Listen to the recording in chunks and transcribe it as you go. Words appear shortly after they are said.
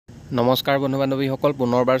নমস্কাৰ বন্ধু বান্ধৱীসকল,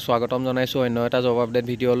 পুনৰবাৰ স্বাগতম জনাইছোঁ অন্য এটা জব আপডেট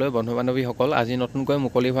ভিডিঅ'লৈ। বন্ধু বান্ধৱীসকল, আজি নতুনকৈ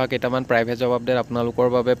মুকলি হোৱা কেইটামান প্ৰাইভেট জব আপডেট আপোনালোকৰ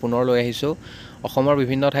বাবে পুনৰ লৈ আহিছোঁ। অসমৰ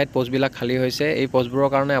বিভিন্ন ঠাইত পোষ্টবিলাক খালী হৈছে। এই পোষ্টবোৰৰ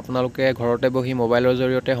কাৰণে আপোনালোকে ঘৰতে বহি মোবাইলৰ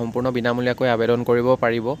জৰিয়তে সম্পূৰ্ণ বিনামূলীয়াকৈ আবেদন কৰিব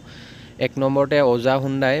পাৰিব। 1 নম্বৰতে ওজা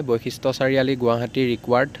হুণ্ডাই, বৈশিষ্ট্য চাৰিআলি, গুৱাহাটী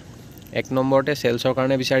ৰিকোৱাৰ্ড। 1 নম্বৰতে চেলছৰ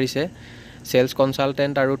কাৰণে বিচাৰিছে। চেলছ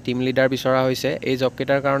কনচালটেণ্ট আৰু টিম লিডাৰ বিচৰা হৈছে। এই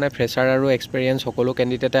জবকেইটাৰ কাৰণে ফ্ৰেছাৰ আৰু এক্সপেৰিয়েঞ্চ সকলো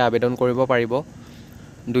কেণ্ডিডেটে আবেদন কৰিব পাৰিব।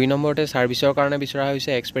 2 নম্বৰতে ছাৰ্ভিচৰ কাৰণে বিচৰা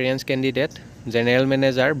হৈছে experience candidate, general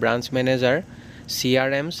manager, branch manager,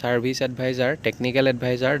 CRM, service adviser, technical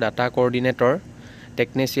adviser, data coordinator,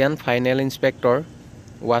 technician, final inspector,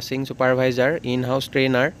 ৱাশ্বিং supervisor, in house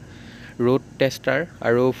trainer, root tester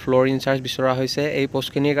আৰু ফ্ল'ৰ ইনচাৰ্জ বিচৰা হৈছে। এই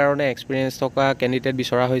পোষ্টখিনিৰ কাৰণে এক্সপিৰিয়েঞ্চ থকা কেণ্ডিডেট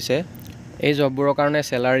বিচৰা হৈছে। এই জববোৰৰ কাৰণে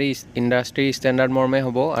চেলাৰী ইণ্ডাষ্ট্ৰী ষ্টেণ্ডাৰ্ড মৰ্মে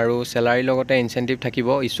হ'ব আৰু চেলাৰীৰ লগতে ইনচেণ্টিভ থাকিব।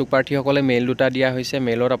 ইচ্ছুক প্ৰাৰ্থীসকলে মেইল দুটা দিয়া হৈছে।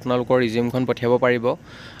 মেইলত আপোনালোকৰ ৰিজিউমখন পঠিয়াব পাৰিব।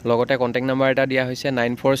 লগতে কণ্টেক্ট নাম্বাৰ এটা দিয়া হৈছে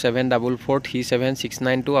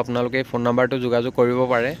 9474437692। আপোনালোকে এই ফোন নাম্বাৰটো যোগাযোগ কৰিব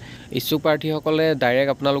পাৰে। ইচ্ছুক প্ৰাৰ্থীসকলে ডাইৰেক্ট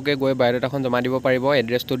আপোনালোকে গৈ বায়'ডাটাখন জমা দিব পাৰিব।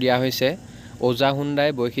 এড্ৰেছটো দিয়া হৈছে ওজা হুণ্ডাই,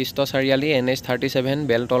 বৈশিষ্ট্য চাৰিআলি, NH37,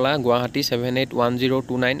 বেলতলা, গুৱাহাটী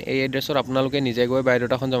 781029। এই এড্ৰেছত আপোনালোকে নিজে গৈ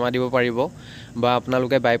বায়'ডাটাখন জমা দিব পাৰিব বা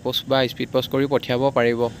আপোনালোকে বাই পোষ্ট বা স্পীড পোষ্ট কৰি পঠিয়াব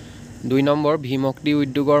পাৰিব। 2 নম্বৰ, ভীমশক্তি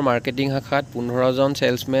উদ্যোগৰ মাৰ্কেটিং শাখাত 15জন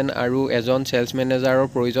চেলছমেন আৰু এজন চেলছ মেনেজাৰৰ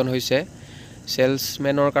প্ৰয়োজন হৈছে।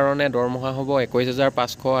 চেলছমেনৰ কাৰণে দৰমহা হ'ব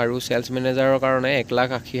 21,500 আৰু চেলছ মেনেজাৰৰ কাৰণে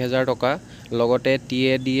 1,80,000 টকা। লগতে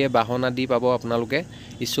TADA বাহন আদি পাব আপোনালোকে।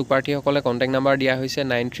 ইচ্ছুক প্ৰাৰ্থীসকলে কণ্টেক্ট নাম্বাৰ দিয়া হৈছে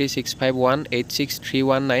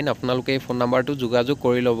 9365186319। আপোনালোকে এই ফোন নাম্বাৰটো যোগাযোগ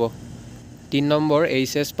কৰি ল'ব। 3 নম্বৰ,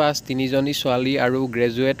 HS পাছ 3জনী ছোৱালী আৰু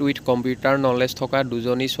গ্ৰেজুৱেট উইথ কম্পিউটাৰ নলেজ থকা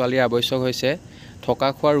 2জনী ছোৱালীৰ আৱশ্যক হৈছে। থকা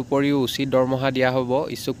খোৱাৰ উপৰিও উচিত দৰমহা দিয়া হ'ব।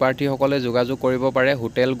 ইচ্ছুক প্ৰাৰ্থীসকলে যোগাযোগ কৰিব পাৰে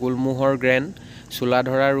hotel Gulmohar grand,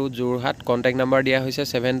 Choladhara road, Jorhat. Contact number দিয়া হৈছে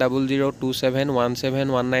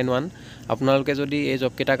 7002717191। আপোনালোকে যদি এই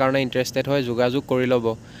জবকেইটাৰ কাৰণে ইণ্টাৰেষ্টেড হয় যোগাযোগ কৰি ল'ব।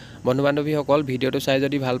 বন্ধু বান্ধৱীসকল, ভিডিঅ'টো চাই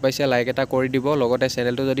যদি ভাল পাইছে লাইক এটা কৰি দিব। লগতে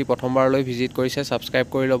চেনেলটো যদি প্ৰথমবাৰলৈ ভিজিট কৰিছে ছাবস্ক্ৰাইব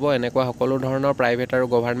কৰি ল'ব। এনেকুৱা সকলো ধৰণৰ প্ৰাইভেট আৰু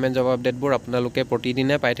গভৰ্ণমেণ্ট জব আপডেটবোৰ আপোনালোকে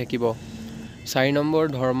প্ৰতিদিনে পাই থাকিব। 4 নম্বৰ,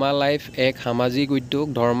 ধৰ্মা লাইফ এক সামাজিক উদ্যোগ।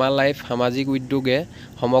 ধৰ্মা লাইফ সামাজিক উদ্যোগে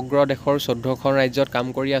সমগ্ৰ দেশৰ 14খন ৰাজ্যত কাম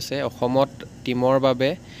কৰি আছে। অসমত টীমৰ বাবে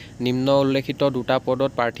নিম্ন উল্লেখিত 2টা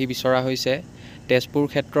পদত প্ৰাৰ্থী বিচৰা হৈছে। তেজপুৰ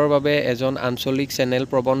ক্ষেত্ৰৰ বাবে এজন আঞ্চলিক চেনেল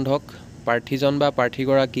প্ৰবন্ধক। প্ৰাৰ্থীজন বা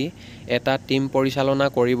প্ৰাৰ্থীগৰাকী এটা টীম পৰিচালনা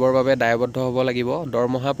কৰিবৰ বাবে দায়বদ্ধ হ'ব লাগিব।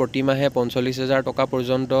 দৰমহা প্ৰতি মাহে 45,000 টকা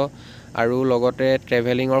পৰ্যন্ত আৰু লগতে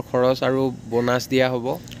ট্ৰেভেলিঙৰ খৰচ আৰু বোনাছ দিয়া হ'ব।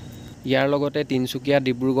 ইয়াৰ লগতে তিনিচুকীয়া,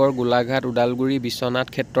 ডিব্ৰুগড়, গোলাঘাট, ওদালগুৰি, বিশ্বনাথ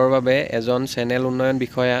ক্ষেত্ৰৰ বাবে এজন চেনেল উন্নয়ন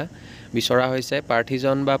বিষয়া বিচৰা হৈছে।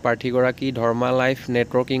 প্ৰাৰ্থীজন বা প্ৰাৰ্থীগৰাকী ধৰ্মা লাইফ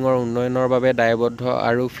নেটৱৰ্কিঙৰ উন্নয়নৰ বাবে দায়বদ্ধ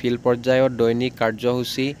আৰু ফিল্ড পৰ্যায়ত দৈনিক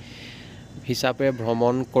কাৰ্যসূচী হিচাপে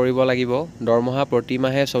ভ্ৰমণ কৰিব লাগিব। দৰমহা প্ৰতি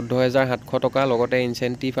মাহে 14,700 টকা। লগতে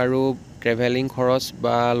ইনচেণ্টিভ আৰু ট্ৰেভেলিং খৰচ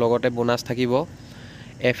বা লগতে বোনাছ থাকিব।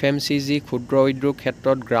 FMCG ক্ষুদ্ৰ উদ্যোগ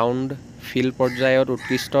ক্ষেত্ৰত গ্ৰাউণ্ড ফিল্ড পৰ্যায়ত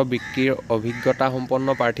উৎকৃষ্ট বিক্ৰীৰ অভিজ্ঞতা সম্পন্ন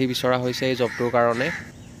প্ৰাৰ্থী বিচৰা হৈছে এই জবটোৰ কাৰণে।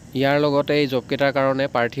 ইয়াৰ লগতে এই জবকেইটাৰ কাৰণে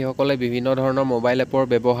প্ৰাৰ্থীসকলে বিভিন্ন ধৰণৰ মোবাইল এপৰ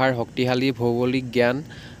ব্যৱহাৰ, শক্তিশালী ভৌগোলিক জ্ঞান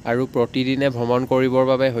আৰু প্ৰতিদিনে ভ্ৰমণ কৰিবৰ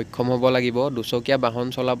বাবে সক্ষম হ'ব লাগিব। 2চকীয়া বাহন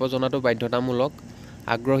চলাব জনাটো বাধ্যতামূলক।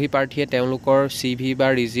 আগ্ৰহী প্ৰাৰ্থীয়ে তেওঁলোকৰ CV বা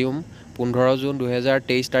ৰিজিউম 15 জুন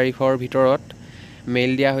 2023 তাৰিখৰ ভিতৰত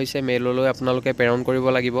মেইল দিয়া হৈছে। মেইললৈ আপোনালোকে প্ৰেৰণ কৰিব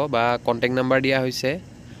লাগিব বা কণ্টেক্ট নাম্বাৰ দিয়া হৈছে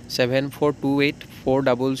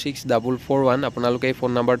 7428466441। আপোনালোকে এই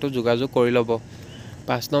ফোন নাম্বাৰটো যোগাযোগ কৰি ল'ব।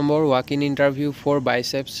 5 number, walk in interview for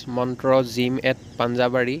biceps মন্ত্ৰ জিম এট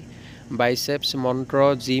পাঞ্জাবাৰী। বাইচেপছ মন্ত্ৰ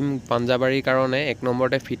জিম পাঞ্জাবাৰীৰ কাৰণে 1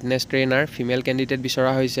 নম্বৰতে ফিটনেছ ট্ৰেইনাৰ ফিমেল কেণ্ডিডেট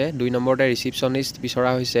বিচৰা হৈছে। 2 নম্বৰতে ৰিচিপশ্যনিষ্ট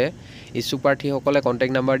বিচৰা হৈছে। ইচ্ছুক প্ৰাৰ্থীসকলে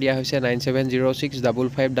কণ্টেক্ট নাম্বাৰ দিয়া হৈছে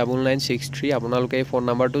 9706559963। আপোনালোকে এই ফোন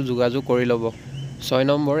নাম্বাৰটো যোগাযোগ কৰি ল'ব। 6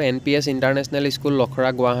 number, NPS international school Lokhra,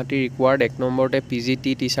 Guwahati ৰিকোৱাৰ্ড। 1 নম্বৰতে PGT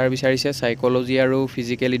টিচাৰ বিচাৰিছে চাইক'লজি আৰু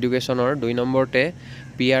ফিজিকেল এডুকেশ্যনৰ। 2 নম্বৰতে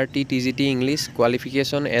PRT TGT English.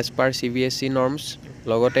 Qualification as per CBSE norms.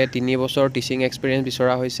 লগতে 3 বছৰ টিচিং এক্সপিৰিয়েঞ্চ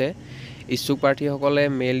বিচৰা হৈছে। ইচ্ছুক প্ৰাৰ্থীসকলে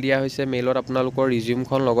মেইল দিয়া হৈছে। মেইলত আপোনালোকৰ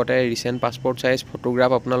ৰিজিউমখন লগতে ৰিচেণ্ট পাছপৰ্ট চাইজ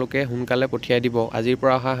ফটোগ্ৰাফ আপোনালোকে সোনকালে পঠিয়াই দিব। আজিৰ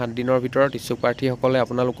পৰা অহা 7 দিনৰ ভিতৰত ইচ্ছুক প্ৰাৰ্থীসকলে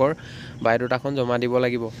আপোনালোকৰ বায়'ডাটাখন জমা দিব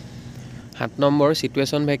লাগিব। 7 নম্বৰ,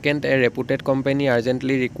 চিটুৱেশ্যন ভেকেণ্ট এ reputed company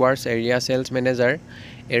urgently ৰিকুৱাৰ্ছ area sales manager.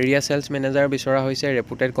 Area sales manager বিচৰা হৈছে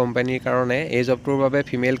ৰেপুটেড কোম্পানীৰ কাৰণে। এই জবটোৰ বাবে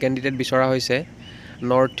ফিমেল কেণ্ডিডেট বিচৰা হৈছে।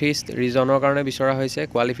 নৰ্থ ইষ্ট ৰিজনৰ কাৰণে বিচৰা হৈছে।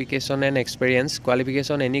 Qualification and experience.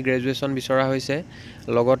 Qualification any graduation বিচৰা হৈছে।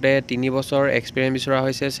 লগতে 3 বছৰ এক্সপিৰিয়েঞ্চ বিচৰা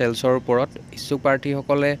হৈছে চেলছৰ ওপৰত। ইচ্ছুক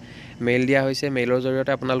প্ৰাৰ্থীসকলে মেইল দিয়া হৈছে। মেইলৰ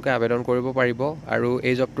জৰিয়তে আপোনালোকে আবেদন কৰিব পাৰিব আৰু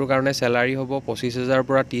এই জবটোৰ কাৰণে চেলাৰী হ'ব 25,000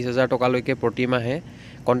 পৰা 30,000 টকালৈকে প্ৰতি মাহে।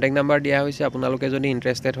 কণ্টেক্ট নাম্বাৰ দিয়া হৈছে, আপোনালোকে যদি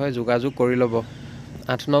ইণ্টাৰেষ্টেড হয় যোগাযোগ কৰি ল'ব।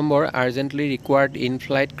 8 number, urgently required in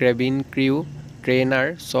flight cabin crew trainer,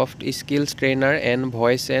 soft skills trainer and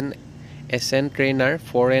voice and এছেণ্ট trainer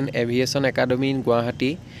for N aviation academy in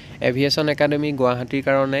Guwahati. Aviation academy গুৱাহাটীৰ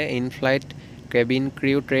কাৰণে in flight cabin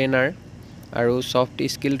crew trainer আৰু ছফ্ট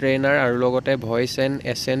স্কিল ট্ৰেইনাৰ আৰু লগতে voice and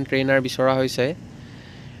এছেণ্ট trainer বিচৰা হৈছে।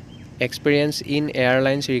 Experience in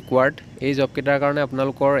airlines required. এই জবকেইটাৰ কাৰণে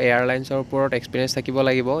আপোনালোকৰ এয়াৰলাইন্সৰ ওপৰত এক্সপিৰিয়েঞ্চ থাকিব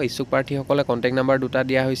লাগিব। ইচ্ছুক প্ৰাৰ্থীসকলে কণ্টেক্ট নাম্বাৰ দুটা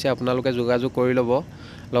দিয়া হৈছে, আপোনালোকে যোগাযোগ কৰি ল'ব।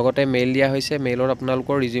 লগতে মেইল দিয়া হৈছে, মেইলত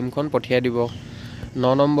আপোনালোকৰ ৰিজিউমখন পঠিয়াই দিব।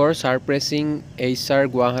 9 number, ছাৰপ্ৰেছিং HR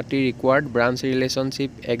Guwahati required branch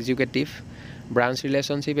relationship executive. Branch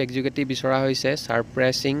relationship executive বিচৰা হৈছে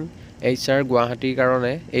ছাৰপ্ৰেছিং HR গুৱাহাটীৰ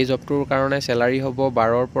কাৰণে। এই জবটোৰ কাৰণে চেলাৰী হ'ব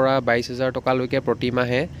 12,000 পৰা 22,000 টকালৈকে প্ৰতি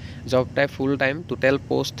মাহে। Job type full time. Total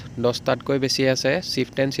post 10টাতকৈ বেছি আছে।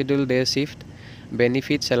 Shift and schedule day shift.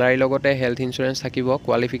 Benefit চেলাৰীৰ লগতে হেল্থ ইঞ্চুৰেঞ্চ থাকিব।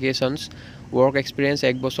 কোৱালিফিকেশ্যনছ ৱৰ্ক এক্সপিৰিয়েঞ্চ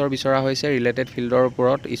 1 বছৰ বিচৰা হৈছে ৰিলেটেড ফিল্ডৰ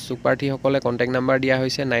ওপৰত। ইচ্ছুক প্ৰাৰ্থীসকলে কণ্টেক্ট নাম্বাৰ দিয়া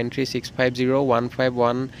হৈছে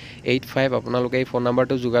 9365015185। আপোনালোকে এই ফোন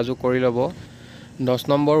নাম্বাৰটো যোগাযোগ কৰি ল'ব। 10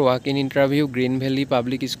 number, walk in interview green valley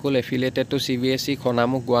public school affiliated two CBSE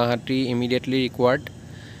Khanamukh Guwahati immediately required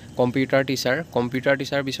computer teacher. Computer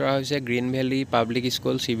teacher বিচৰা হৈছে green valley public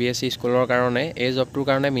school CBSE স্কুলৰ কাৰণে। এই জবটোৰ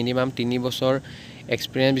কাৰণে মিনিমাম 3 বছৰ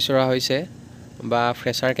এক্সপিৰিয়েঞ্চ বিচৰা হৈছে বা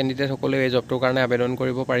ফ্ৰেছাৰ কেণ্ডিডেটসকলেও এই জবটোৰ কাৰণে আবেদন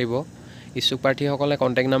কৰিব পাৰিব। ইচ্ছুক প্ৰাৰ্থীসকলে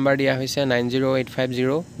কণ্টেক্ট নাম্বাৰ দিয়া হৈছে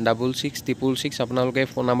 9085066666। আপোনালোকে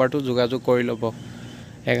ফোন নাম্বাৰটো যোগাযোগ কৰি ল'ব।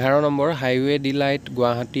 11 number, highway Deloitte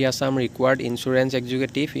Guwahati Assam required insurance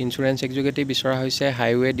executive. Insurance executive বিচৰা হৈছে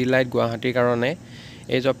হাইৱে ডিলাইট গুৱাহাটীৰ কাৰণে।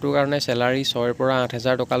 এই জবটোৰ কাৰণে চেলাৰী 6,000 পৰা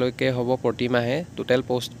 8,000 টকালৈকে হ'ব প্ৰতি মাহে। টোটেল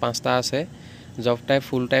পোষ্ট 5টা আছে। Job type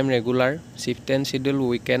full time regular. Shift and schedule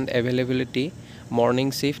weekend availability. Morning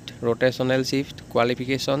shift, ৰোটেশ্যনেল shift.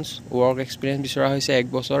 Qualifications work experience বিচৰা হৈছে 1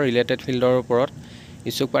 বছৰ ৰিলেটেড ফিল্ডৰ ওপৰত।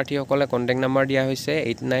 ইচ্ছুক প্ৰাৰ্থীসকলে কণ্টেক্ট নাম্বাৰ দিয়া হৈছে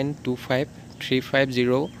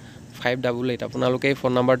 8925350588। আপোনালোকে এই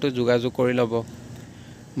ফোন নাম্বাৰটো যোগাযোগ কৰি ল'ব।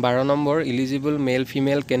 12 number, eligible male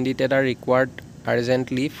female candidate R required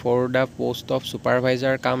urgently for the post off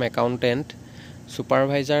supervisor কাম একাউণ্টেণ্ট।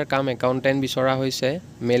 ছুপাৰভাইজাৰ কাম একাউণ্টেণ্ট বিচৰা হৈছে।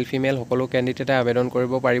 মেল ফিমেল সকলো কেণ্ডিডেটে আবেদন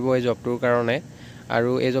কৰিব পাৰিব এই জবটোৰ কাৰণে।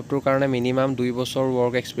 আৰু এই জবটোৰ কাৰণে মিনিমাম 2 বছৰ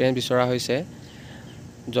ৱৰ্ক এক্সপিৰিয়েঞ্চ বিচৰা হৈছে।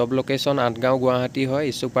 জব লোকেশ্যন 8 গাঁও গুৱাহাটী হয়।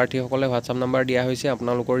 ইচ্ছুক প্ৰাৰ্থীসকলে হোৱাটছআপ নাম্বাৰ দিয়া হৈছে,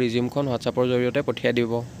 আপোনালোকৰ ৰিজিউমখন হোৱাটছআপৰ জৰিয়তে পঠিয়াই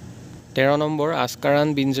দিব। 13 number, আস্কাৰান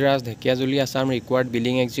Binjraj Dhekiajuli Assam required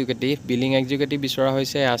billing executive. Billing executive বিচৰা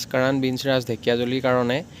হৈছে আস্কাৰান বিঞ্জৰাজ ঢেকিয়াজুলিৰ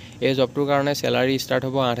কাৰণে। এই জবটোৰ কাৰণে চেলাৰী ষ্টাৰ্ট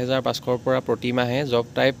হ'ব 8,500 পৰা প্ৰতি মাহে। Job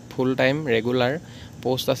type full time regular.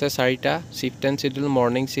 Post আছে 4টা। Shift and schedule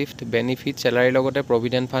morning shift. Benefit চেলাৰীৰ লগতে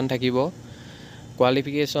প্ৰভিডেণ্ট ফাণ্ড থাকিব।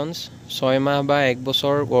 কোৱালিফিকেশ্যনছ 6 মাহ বা 1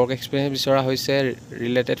 বছৰ ৱৰ্ক এক্সপিৰিয়েঞ্চ বিচৰা হৈছে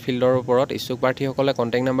ৰিলেটেড ফিল্ডৰ ওপৰত। ইচ্ছুক প্ৰাৰ্থীসকলে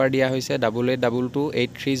কণ্টেক্ট নাম্বাৰ দিয়া হৈছে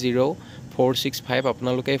 8822830465।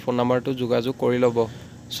 আপোনালোকে এই ফোন নাম্বাৰটো যোগাযোগ কৰি ল'ব।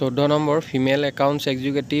 14 number, female accounts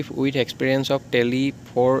executive with experience of tele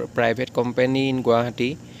for private company in Guwahati.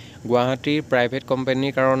 গুৱাহাটীৰ প্ৰাইভেট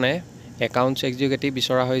কোম্পানীৰ কাৰণে একাউণ্টছ এক্সিকিউটিভ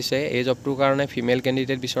বিচৰা হৈছে। এই জবটোৰ কাৰণে ফিমেল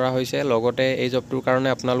কেণ্ডিডেট বিচৰা হৈছে। লগতে এই জবটোৰ কাৰণে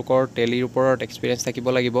আপোনালোকৰ টেলিৰ ওপৰত এক্সপিৰিয়েঞ্চ থাকিব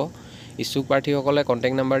লাগিব। ইচ্ছুক প্ৰাৰ্থীসকলে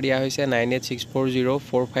কণ্টেক্ট নাম্বাৰ দিয়া হৈছে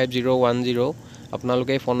 9864045010।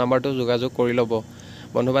 আপোনালোকে এই ফোন নাম্বাৰটো যোগাযোগ কৰি ল'ব।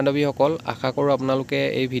 বন্ধু বান্ধৱীসকল, আশা কৰোঁ আপোনালোকে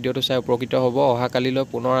এই ভিডিঅ'টো চাই উপকৃত হ'ব। অহাকালিলৈ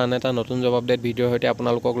পুনৰ আন এটা নতুন জব আপডেট ভিডিঅ'ৰ সৈতে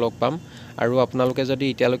আপোনালোকক লগ পাম। আৰু আপোনালোকে যদি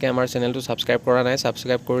এতিয়ালৈকে আমাৰ চেনেলটো ছাবস্ক্ৰাইব কৰা নাই,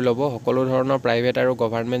 ছাবস্ক্ৰাইব কৰি ল'ব। সকলো ধৰণৰ প্ৰাইভেট আৰু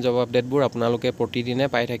গভৰ্ণমেণ্ট জব আপডেটবোৰ আপোনালোকে প্ৰতিদিনে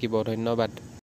পাই থাকিব। ধন্যবাদ।